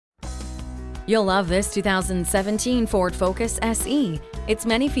You'll love this 2017 Ford Focus SE. Its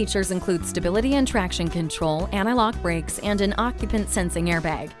many features include stability and traction control, anti-lock brakes, and an occupant sensing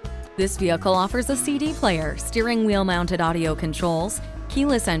airbag. This vehicle offers a CD player, steering wheel mounted audio controls,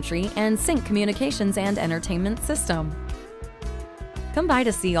 keyless entry, and sync communications and entertainment system. Come by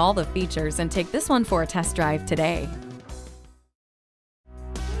to see all the features and take this one for a test drive today.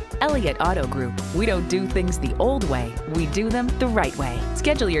 Elliott Auto Group. We don't do things the old way, we do them the right way.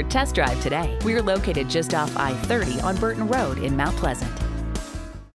 Schedule your test drive today. We're located just off I-30 on Burton Road in Mount Pleasant.